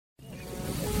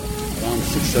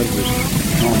basic service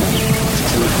normal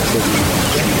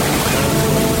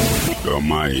 7 Your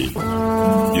mind,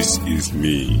 this is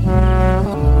me.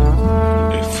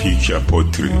 A feature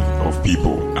portrait of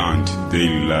people and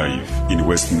daily life in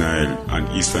West Nile and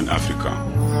Eastern Africa.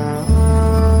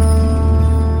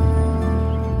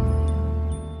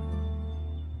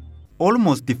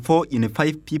 Almost 4 in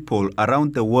 5 people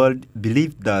around the world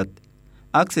believe that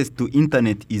access to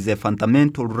internet is a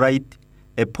fundamental right.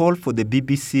 A poll for the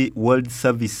BBC World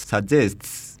Service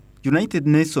suggests United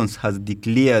Nations has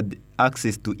declared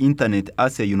access to internet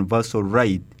as a universal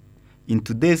right. In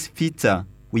today's feature,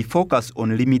 we focus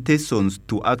on limitations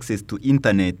to access to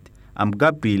internet. I'm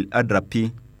Gabriel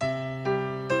Adrapi.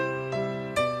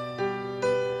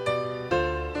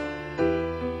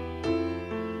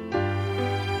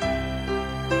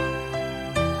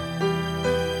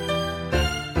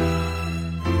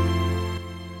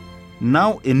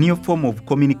 Now a new form of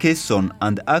communication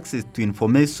and access to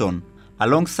information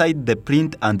alongside the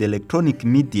print and electronic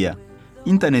media.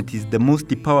 Internet is the most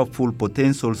powerful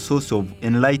potential source of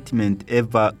enlightenment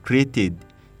ever created.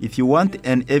 If you want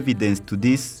an evidence to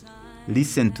this,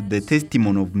 listen to the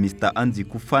testimony of Mr.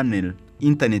 Anziku Fanuel,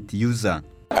 internet user.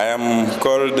 I am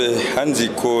called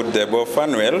Anziku Debo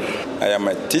Fanuel. I am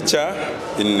a teacher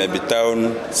in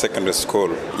Nebitown Secondary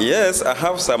School. Yes, I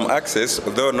have some access,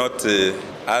 although not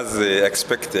as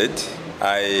expected.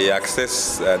 I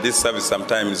access this service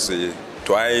sometimes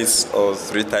twice or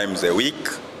 3 times a week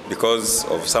because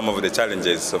of some of the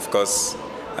challenges, of course,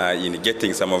 in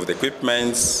getting some of the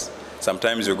equipments.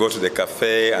 Sometimes you go to the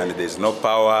cafe and there's no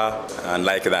power and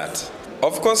like that.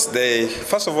 Of course,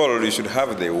 first of all, you should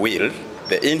have the will,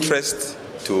 the interest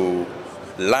to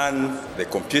learn the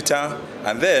computer,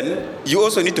 and then you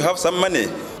also need to have some money.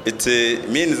 It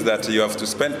means that you have to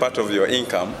spend part of your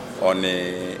income on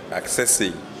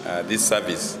accessing this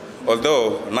service.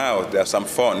 Although now there are some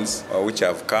phones which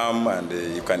have come and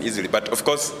you can easily, but of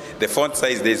course the font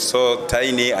size is so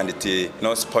tiny and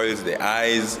it spoils the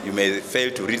eyes. You may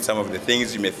fail to read some of the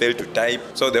things, you may fail to type.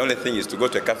 So the only thing is to go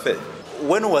to a cafe.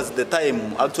 When was the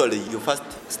time actually you first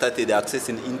started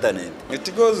accessing internet?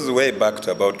 It goes way back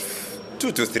to about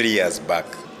 2 to 3 years back,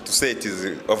 to say it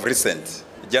is of recent.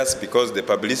 Just because the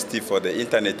publicity for the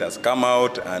internet has come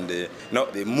out and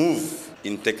the move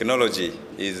in technology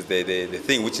is the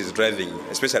thing which is driving,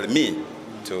 especially me,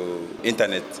 to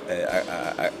internet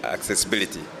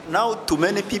accessibility. Now, to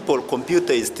many people,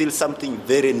 computer is still something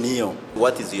very new.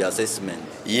 What is your assessment?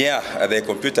 Yeah, the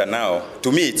computer now,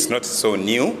 to me, it's not so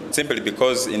new, simply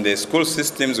because in the school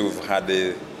systems we've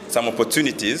had some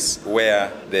opportunities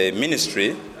where the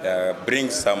ministry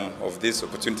brings some of these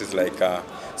opportunities like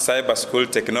cyber school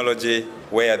technology,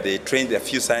 where they trained a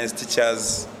few science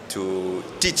teachers to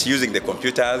teach using the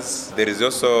computers. There is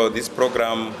also this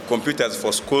program, Computers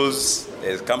for Schools.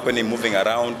 There's a company moving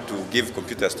around to give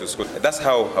computers to schools. That's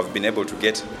how I've been able to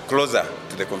get closer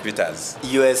to the computers.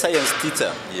 You're a science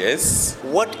teacher. Yes.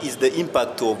 What is the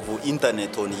impact of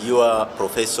internet on your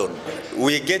profession?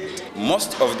 We get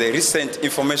most of the recent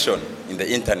information in the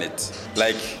internet.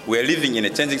 Like, we're living in a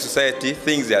changing society,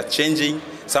 things are changing.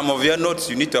 Some of your notes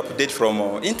you need to update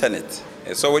from internet.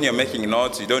 So when you're making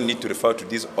notes, you don't need to refer to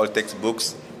these old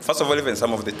textbooks. First of all, even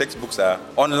some of the textbooks are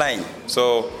online.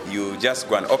 So you just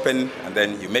go and open, and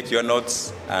then you make your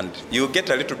notes, and you get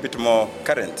a little bit more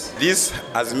current. This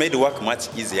has made work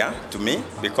much easier to me,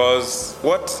 because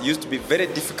what used to be very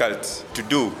difficult to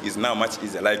do is now much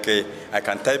easier. Like, I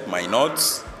can type my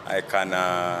notes, I can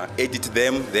edit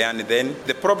them there and then.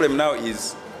 The problem now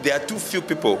is there are too few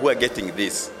people who are getting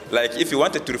this. Like, if you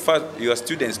wanted to refer your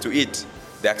students to it,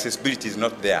 the accessibility is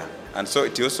not there. And so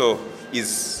it also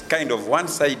is kind of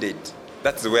one-sided.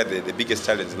 That's where the biggest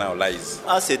challenge now lies.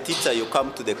 As a teacher, you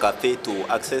come to the cafe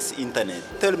to access internet.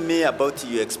 Tell me about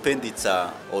your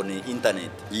expenditure on the internet.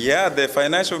 Yeah, the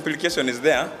financial implication is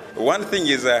there. One thing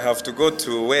is I have to go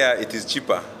to where it is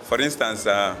cheaper. For instance,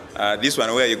 this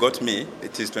one where you got me,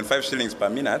 it is 25 shillings per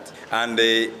minute. And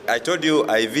I told you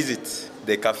I visit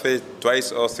the cafe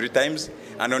twice or 3 times.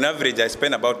 And on average, I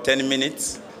spend about 10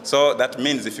 minutes. So that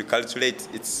means if you calculate,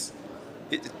 it's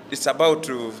about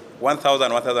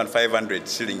 1,000, 1,500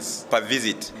 shillings per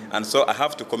visit. And so I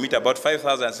have to commit about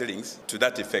 5,000 shillings to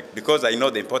that effect, because I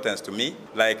know the importance to me.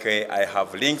 Like, I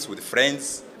have links with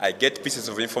friends, I get pieces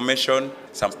of information,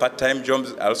 some part-time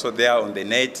jobs are also there on the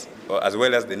net, as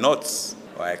well as the notes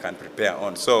I can prepare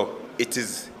on. So it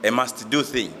is a must-do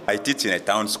thing. I teach in a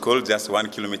town school just 1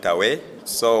 kilometer away.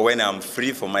 So when I'm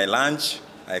free for my lunch,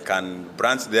 I can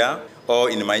branch there. Or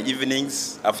in my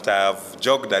evenings, after I've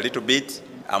jogged a little bit,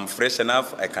 I'm fresh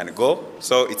enough, I can go.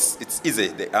 So it's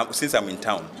easy since I'm in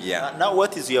town. Yeah. Now,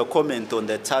 what is your comment on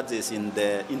the charges in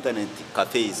the internet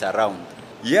cafes around?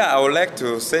 Yeah, I would like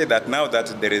to say that now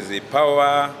that there is a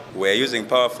power, we're using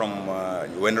power from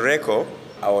Wenreco,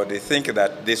 I would think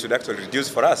that they should actually reduce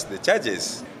for us the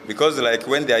charges. Because like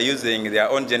when they are using their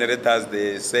own generators,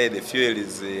 they say the fuel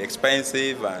is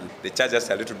expensive and they charge us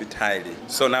a little bit highly.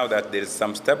 So now that there is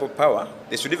some stable power,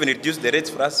 they should even reduce the rates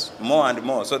for us more and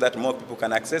more so that more people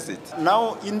can access it.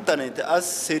 Now, internet is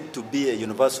said to be a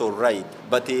universal right,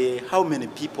 but how many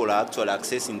people are actually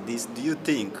accessing this? Do you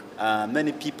think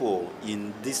many people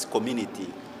in this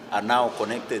community are now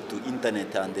connected to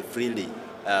internet and freely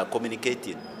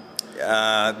communicating?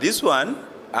 This one,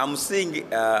 I'm seeing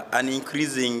an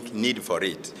increasing need for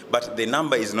it, but the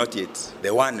number is not yet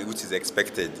the one which is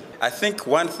expected. I think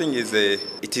one thing is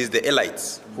it is the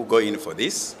elites who go in for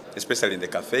this, especially in the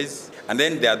cafes, and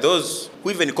then there are those who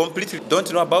even completely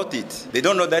don't know about it. They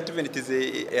don't know that even it is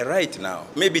a right now.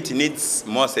 Maybe it needs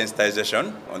more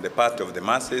sensitization on the part of the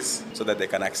masses so that they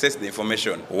can access the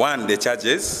information. 1, the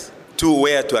charges. 2,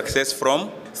 where to access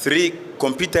from. 3,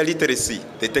 computer literacy,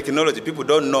 the technology. People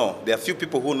don't know. There are few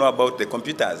people who know about the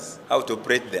computers, how to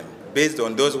operate them. Based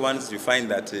on those ones, you find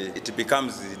that it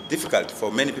becomes difficult for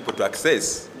many people to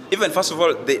access. Even, first of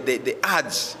all, the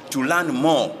urge to learn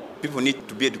more. People need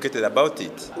to be educated about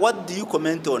it. What do you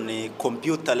comment on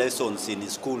computer lessons in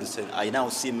schools? I now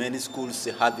see many schools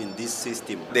having this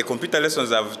system. The computer lessons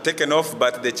have taken off,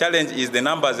 but the challenge is the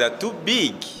numbers are too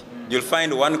big. You'll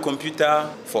find one computer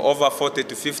for over 40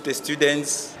 to 50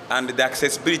 students, and the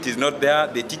accessibility is not there.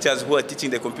 The teachers who are teaching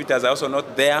the computers are also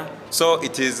not there. So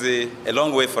it is a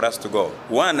long way for us to go.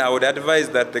 1, I would advise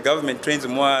that the government trains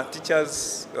more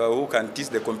teachers who can teach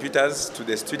the computers to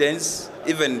the students.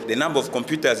 Even the number of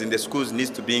computers in the schools needs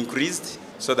to be increased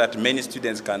so that many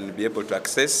students can be able to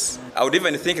access. I would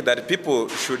even think that people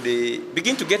should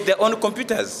begin to get their own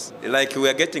computers, like we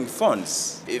are getting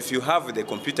phones. If you have the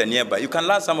computer nearby, you can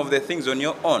learn some of the things on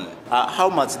your own. How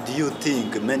much do you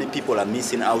think many people are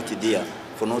missing out there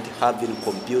for not having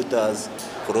computers,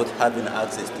 for not having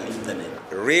access to internet?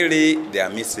 Really, they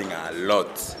are missing a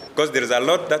lot. Because there is a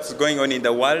lot that's going on in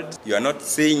the world, you are not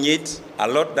seeing it. A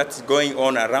lot that's going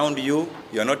on around you,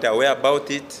 you are not aware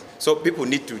about it. So people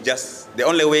need to the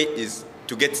only way is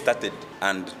to get started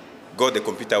and go the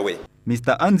computer way.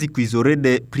 Mr. Anziku is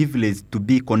already privileged to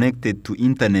be connected to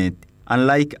internet,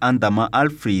 unlike Andama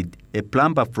Alfred, a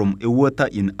plumber from Ewota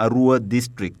in Arua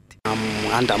district. I'm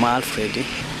Andama Alfred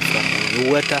from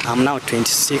Ewota. I'm now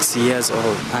 26 years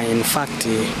old. In fact,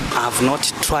 I have not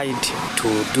tried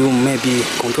to do maybe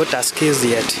computer skills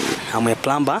yet. I'm a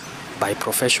plumber by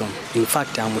profession. In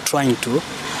fact, I'm trying to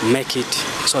make it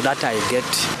so that I get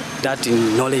that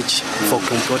knowledge for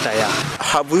computer. Yeah.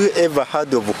 Have you ever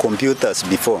heard of computers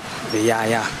before?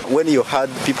 Yeah. When you heard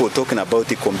people talking about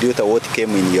the computer, what came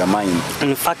in your mind?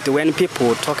 In fact, when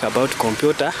people talk about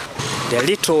computer, the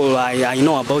little I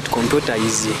know about computer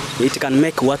is it can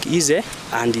make work easy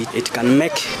and it can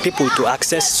make people to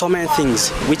access so many things,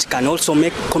 which can also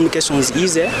make communications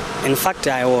easy. In fact,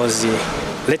 I was,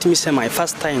 let me say, my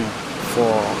first time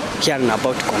for hearing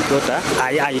about computer,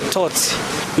 I thought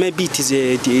maybe it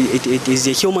is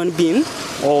a human being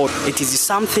or it is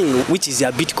something which is a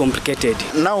bit complicated.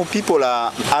 Now people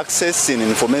are accessing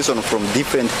information from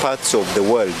different parts of the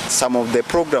world. Some of the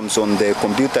programs on the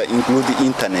computer include the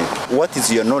internet. What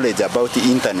is your knowledge about the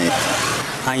internet?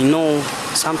 I know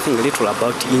something little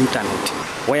about the internet,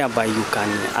 whereby you can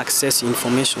access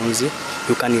information,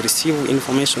 you can receive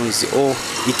information, or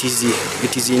it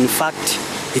is in fact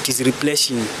it is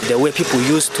replacing the way people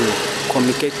used to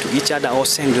communicate to each other or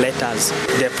send letters.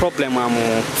 The problem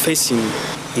I'm facing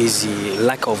is the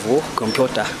lack of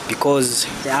computer, because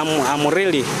I'm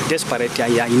really desperate.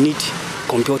 I need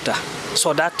computer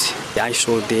so that I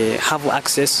should have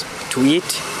access to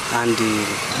it and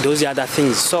those other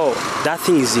things. So that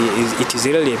thing is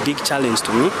really a big challenge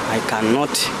to me. I cannot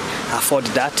afford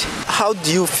that. How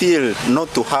do you feel not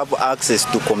to have access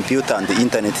to computer and the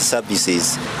internet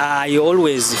services? I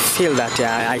always feel that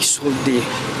I should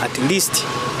at least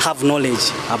have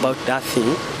knowledge about that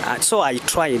thing. So I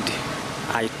tried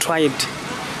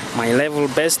my level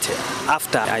best.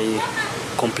 After I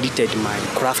completed my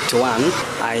craft 1,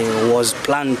 I was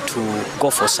planned to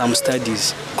go for some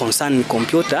studies concerning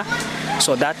computer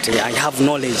so that I have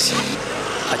knowledge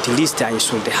At least I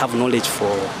should have knowledge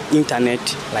for internet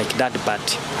like that, but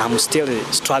I'm still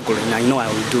struggling. I know I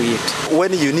will do it.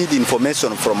 When you need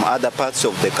information from other parts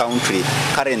of the country,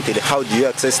 currently, how do you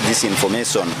access this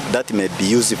information that may be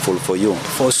useful for you?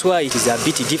 For sure, it is a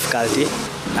bit difficult.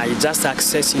 I just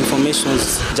access information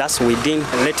just within,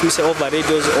 let me say, over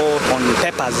radios or on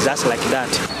papers, just like that.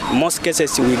 In most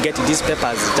cases, we get these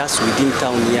papers just within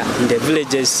town here. In the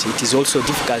villages, it is also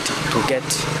difficult to get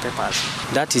papers.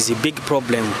 That is a big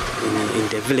problem in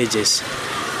the villages.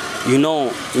 You know,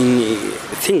 in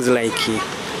things like,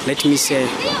 let me say,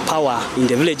 power in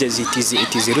the villages,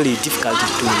 it is really difficult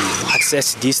to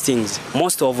access these things.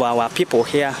 Most of our people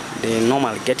here, they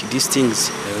normally get these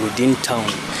things within town.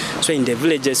 So in the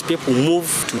villages, people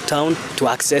move to town to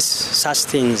access such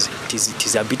things. It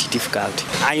is a bit difficult.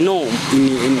 I know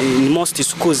in most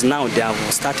schools now, they have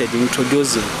started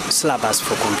introducing syllabus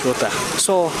for computer.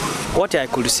 So what I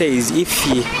could say is if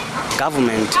the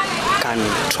government can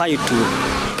try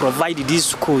to provide these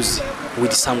schools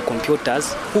with some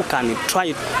computers who can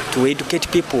try to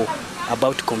educate people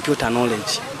about computer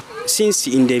knowledge. Since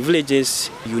in the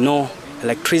villages, you know,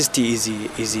 electricity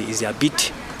is a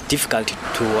bit difficult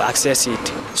to access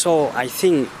it. So I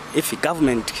think if the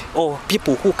government or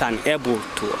people who can able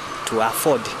to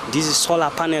afford these solar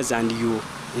panels and you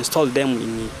install them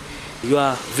in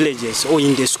your villages or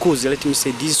in the schools, let me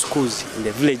say these schools in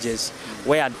the villages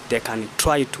where they can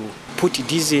try to put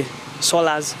these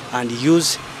solars and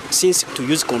use, since to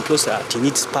use computer it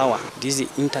needs power.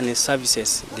 These internet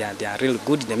services, they are really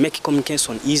good. They make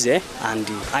communication easy, and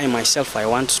I myself, I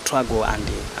want to struggle, and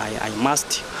I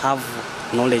must have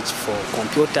knowledge for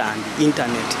computer and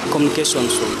internet. Communication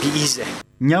should be easy.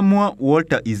 Nyamwa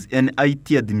Walter is an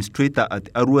IT administrator at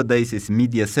Arua Diocese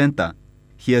Media Center.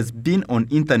 He has been on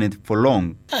internet for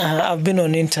long. I've been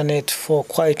on internet for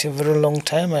quite a very long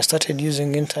time. I started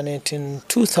using internet in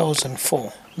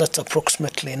 2004. That's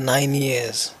approximately 9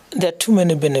 years. There are too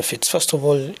many benefits. First of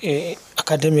all,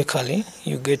 academically,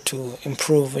 you get to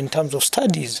improve in terms of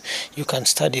studies. You can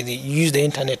use the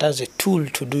internet as a tool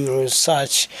to do your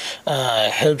research,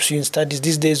 helps you in studies.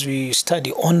 These days we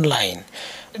study online.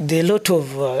 There are a lot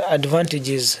of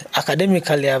advantages.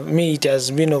 Academically, it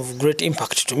has been of great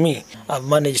impact to me. I've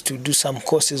managed to do some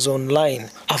courses online.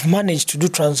 I've managed to do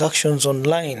transactions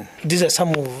online. These are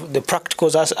some of the practical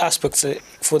aspects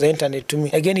for the internet to me.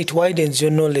 Again, it widens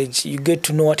your knowledge. You get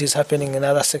to know what is happening in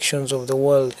other sections of the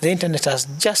world. The internet has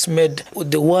just made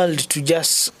the world to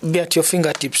just be at your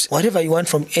fingertips. Whatever you want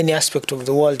from any aspect of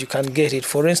the world, you can get it.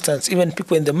 For instance, even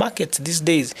people in the markets these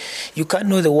days, you can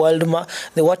know the world,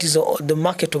 what is the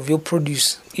market of your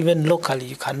produce. Even locally,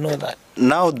 you can know that.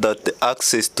 Now that the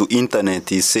access to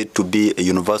internet is said to be a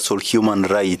universal human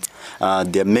right,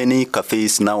 there are many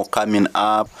cafes now coming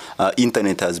up.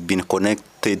 Internet has been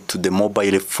connected to the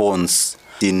mobile phones.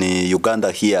 In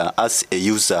Uganda here, as a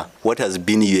user, what has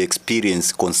been your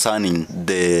experience concerning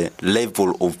the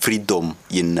level of freedom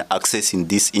in accessing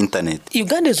this internet?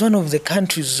 Uganda is one of the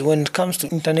countries, when it comes to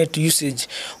internet usage,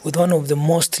 is one of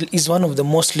the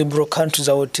most liberal countries,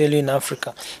 I would tell you, in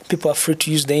Africa. People are free to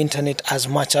use the internet as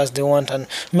much as they want, and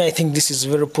I think this is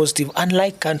very positive.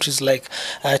 Unlike countries like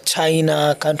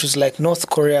China, countries like North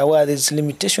Korea, where there's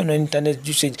limitation on internet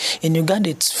usage, in Uganda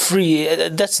it's free.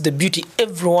 That's the beauty.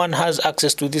 Everyone has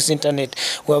access to this internet.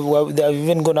 They have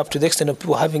even gone up to the extent of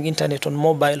people having internet on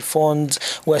mobile phones.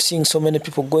 We're seeing so many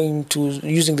people going to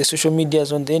using the social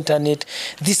medias on the internet.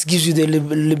 This gives you the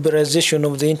liberalization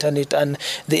of the internet and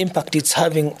the impact it's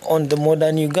having on the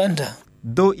modern Uganda.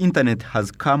 Though internet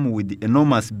has come with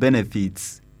enormous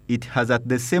benefits, it has at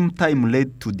the same time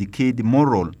led to decayed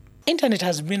moral. Internet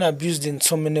has been abused in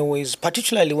so many ways,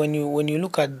 particularly when you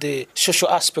look at the social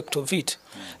aspect of it.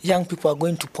 Young people are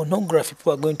going to pornography,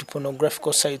 people are going to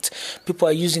pornographical sites, people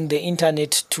are using the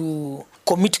internet to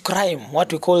commit crime,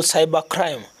 what we call cyber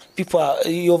crime.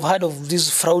 You've heard of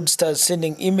these fraudsters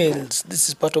sending emails. This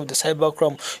is part of the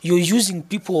cybercrime. You're using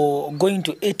people going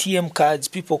to ATM cards,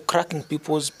 people cracking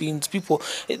people's pins,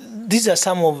 These are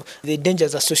some of the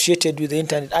dangers associated with the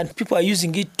internet, and people are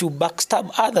using it to backstab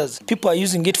others. People are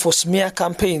using it for smear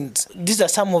campaigns. These are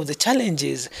some of the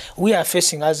challenges we are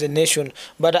facing as a nation.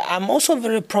 But I'm also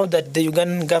very proud that the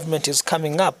Ugandan government is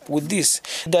coming up with this.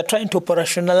 They're trying to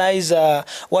operationalize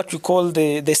what we call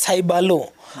the cyber law.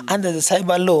 Under the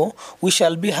cyber law, we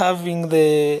shall be having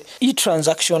the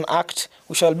E-Transaction Act,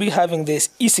 we shall be having the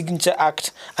E-Signature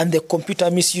Act, and the Computer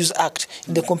Misuse Act.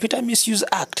 In the Computer Misuse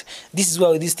Act, this is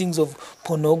where these things of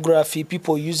pornography,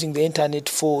 people using the internet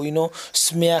for,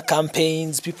 smear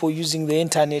campaigns, people using the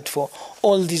internet for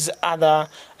all these other,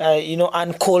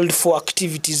 uncalled for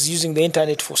activities using the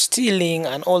internet for stealing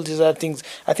and all these other things.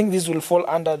 I think this will fall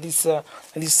under this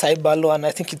cyber law, and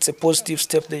I think it's a positive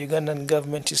step the Ugandan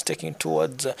government is taking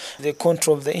towards the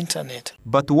control of the internet.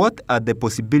 But what are the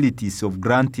possibilities of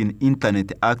granting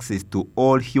internet access to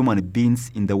all human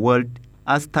beings in the world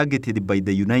as targeted by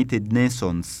the United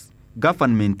Nations?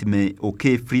 Government may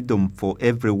okay freedom for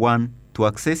everyone to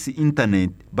access internet,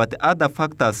 but other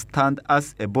factors stand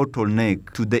as a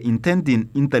bottleneck to the intending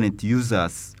internet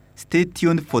users. Stay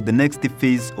tuned for the next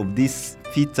phase of this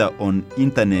feature on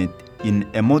internet in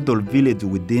a model village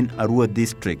within Arua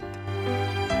district.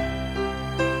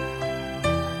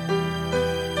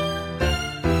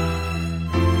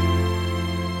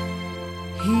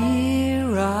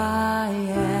 Here I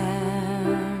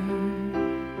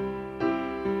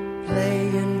am,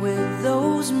 playing with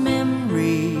those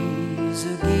memories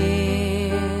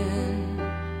again.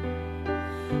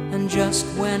 And just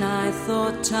when I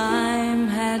thought time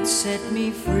had set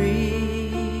me free,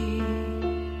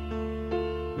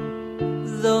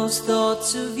 those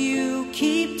thoughts of you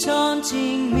keep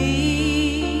taunting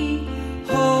me,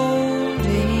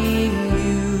 holding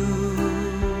you,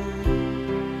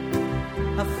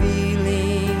 a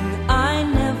feeling I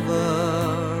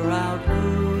never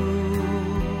outgrew.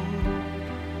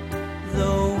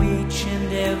 Though each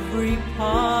and every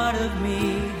part of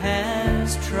me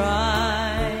has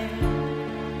tried,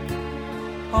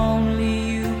 only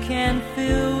you can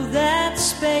fill that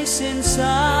space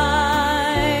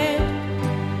inside.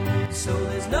 So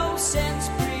there's no sense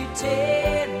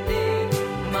pretending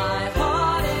my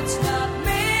heart it's not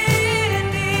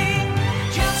mending.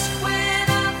 Just when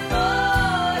I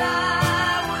thought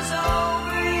I was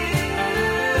over you,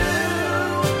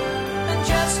 and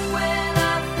just when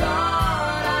I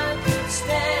thought I could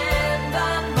stand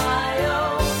on my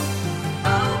own,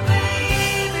 oh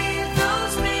baby,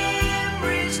 those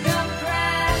memories come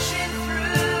crashing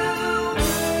through,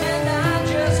 and I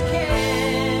just can't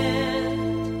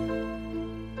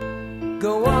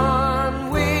go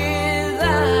on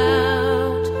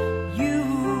without you.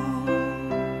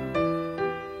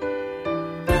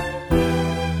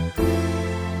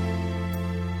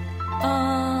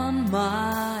 On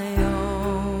my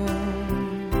own,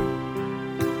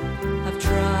 I've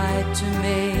tried to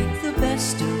make the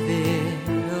best of it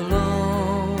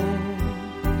alone.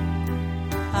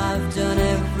 I've done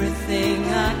everything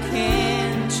I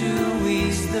can to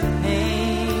ease the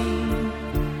pain,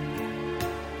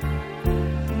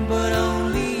 but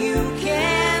only you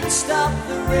can stop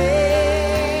the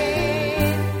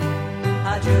rain.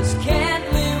 I just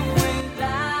can't live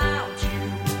without you.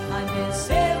 I miss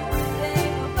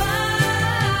everything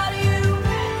about you.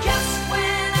 Just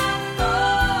when I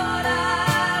thought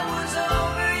I was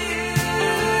over you,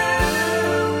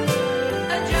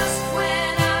 and just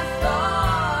when I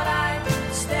thought I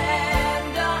could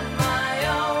stand on my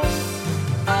own,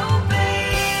 oh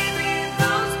baby,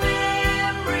 those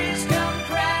memories come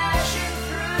crashing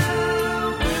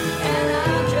through, and I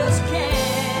just can't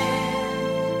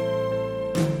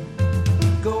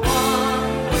go on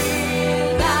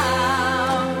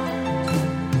without,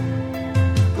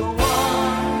 go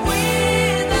on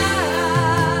without.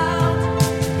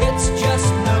 It's just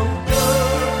no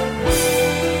good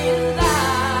without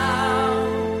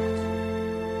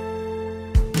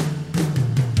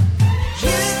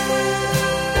you.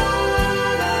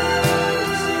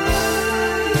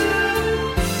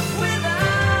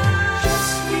 Without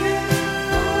just you.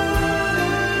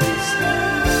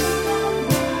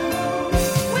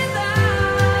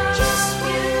 Without just you. Without just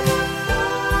you.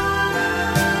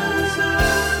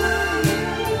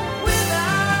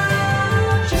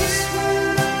 Without just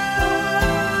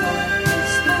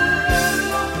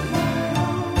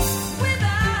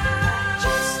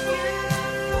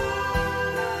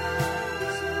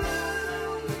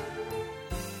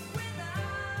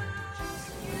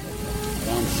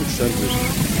Around 600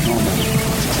 normal.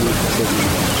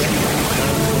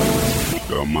 600.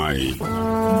 Domai,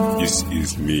 this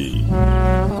is me. A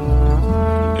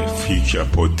feature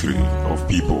portrait of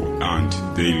people and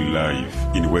daily life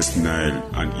in West Nile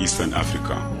and Eastern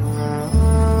Africa.